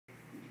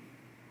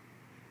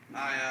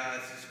Hi,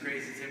 this is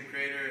Crazy Tim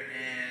Crater,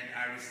 and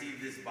I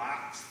received this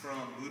box from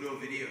Budo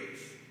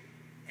Videos.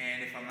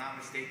 And if I'm not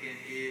mistaken,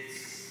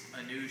 it's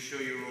a new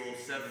Shoyoroll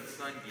 7th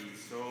Sun gi.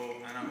 So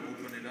I'm gonna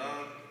open it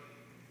up.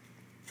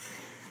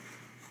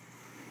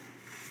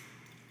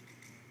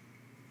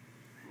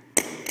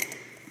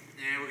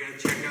 And we're gonna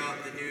check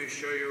out the new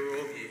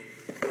Shoyoroll gi.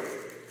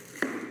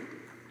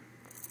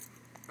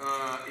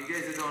 You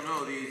guys that don't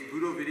know, these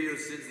Budo Videos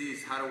sends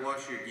these how to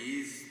wash your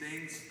gis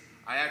things.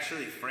 I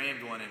actually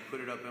framed one and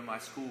put it up in my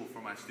school for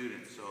my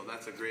students, so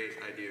that's a great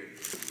idea.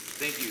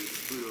 Thank you,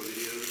 Budo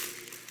Videos.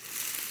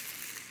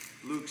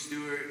 Luke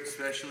Stewart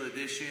Special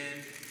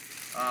Edition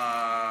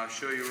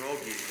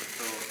Shoyoroll gi.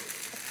 So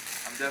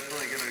I'm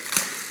definitely gonna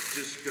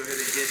just go ahead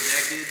and get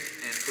naked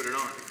and put it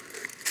on.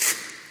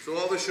 So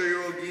all the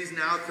Shoyoroll gis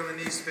now come in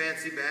these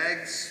fancy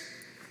bags.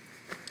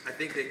 I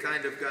think they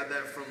kind of got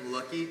that from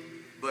Lucky,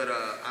 but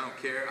I don't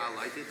care, I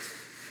like it.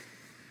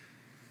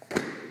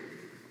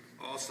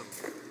 Awesome.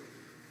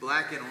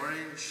 Black and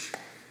orange,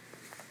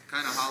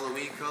 kind of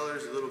Halloween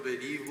colors, a little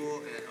bit evil,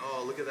 and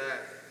oh, look at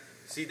that.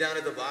 See down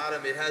at the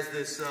bottom, it has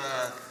this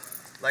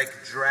like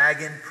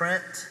dragon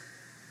print.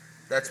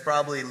 That's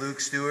probably Luke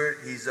Stewart.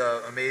 He's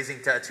an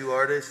amazing tattoo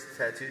artist,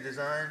 tattoo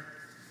design.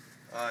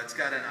 It's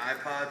got an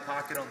iPod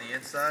pocket on the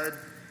inside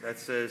that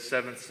says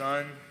 7th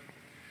Sun.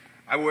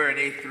 I wear an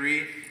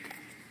A3.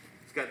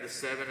 It's got the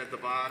 7 at the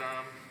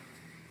bottom.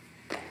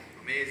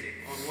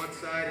 Amazing. On one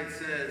side it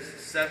says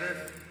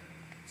 7th.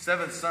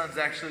 7th Sun's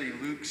actually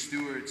Luke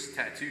Stewart's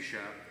tattoo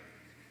shop.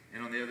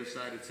 And on the other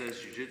side it says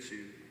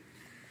Jiu-Jitsu.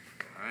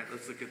 Alright,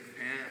 let's look at the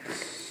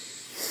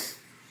pants.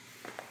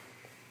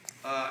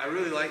 I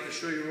really like the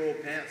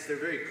Shoyoroll pants. They're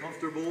very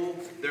comfortable.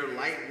 They're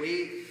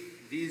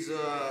lightweight. These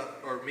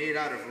are made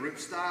out of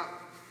ripstop.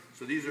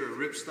 So these are a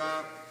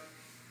ripstop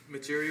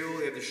material.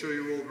 They have the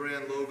Shoyoroll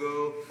brand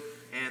logo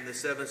and the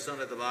 7th Sun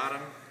at the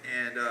bottom.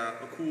 And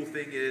a cool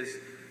thing is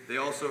they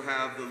also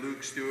have the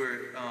Luke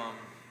Stewart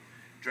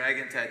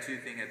dragon tattoo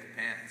thing at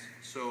the pants.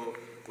 So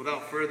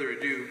without further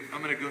ado,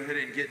 I'm going to go ahead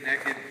and get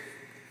naked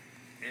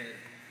and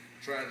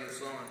try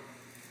this on.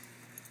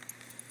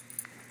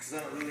 Because I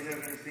don't really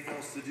have anything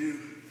else to do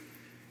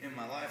in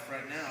my life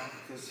right now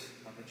because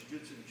I'm a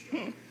jiu-jitsu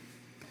instructor.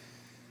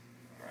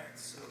 Alright,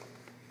 so.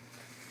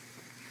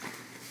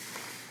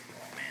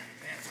 Oh man,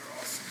 the pants are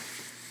awesome.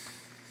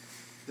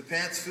 The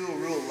pants feel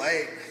real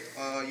light.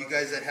 You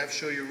guys that have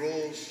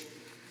Shoyorolls,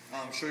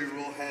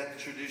 Shoyoroll had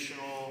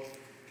traditional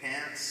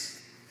pants.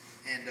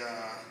 And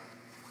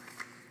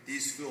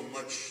these feel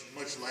much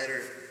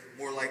lighter,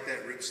 more like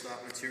that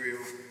ripstop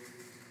material.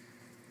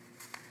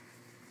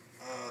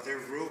 Their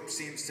rope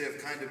seems to have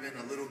kind of been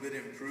a little bit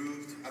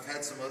improved. I've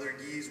had some other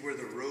gis where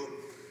the rope,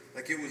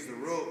 like it was the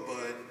rope,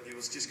 but it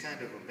was just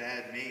kind of a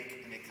bad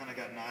make, and it kind of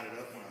got knotted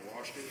up when I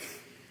washed it.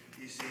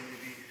 These seem to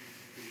be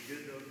pretty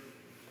good though.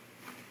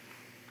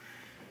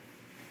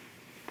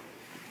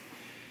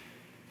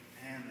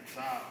 And the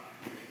top.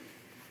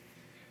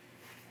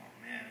 Oh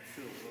man, it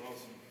feels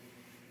awesome.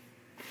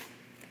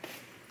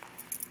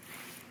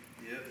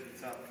 Yep,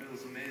 the top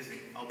feels amazing.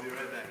 I'll be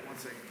right back. 1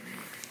 second.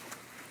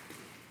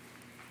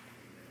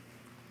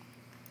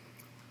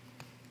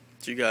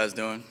 What you guys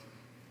doing?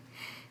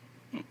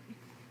 No.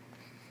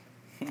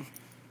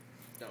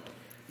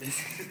 This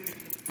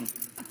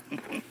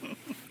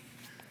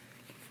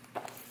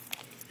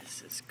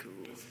is cool.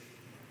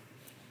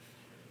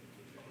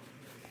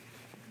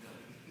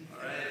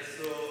 Alright,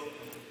 so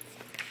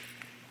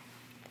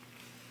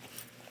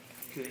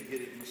couldn't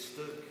get it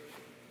stuck.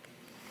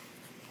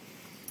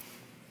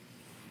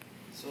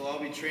 So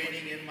I'll be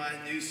training in my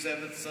new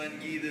 7th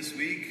Sun gi this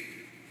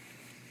week.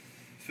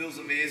 Feels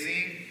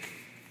amazing.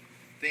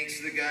 Thanks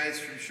to the guys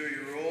from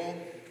Shoyoroll.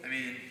 I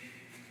mean,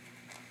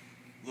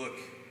 look,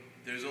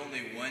 there's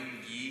only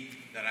one gi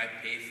that I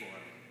pay for,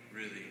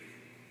 really.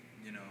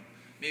 You know,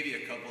 maybe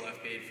a couple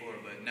I've paid for,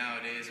 but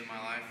nowadays in my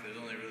life, there's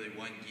only really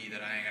one gi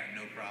that I ain't got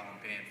no problem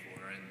paying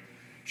for, and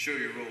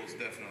Shoyoroll is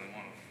definitely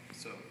one of them.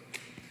 So,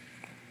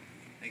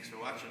 thanks for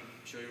watching.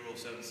 Shoyoroll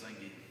 7th Sun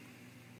gi.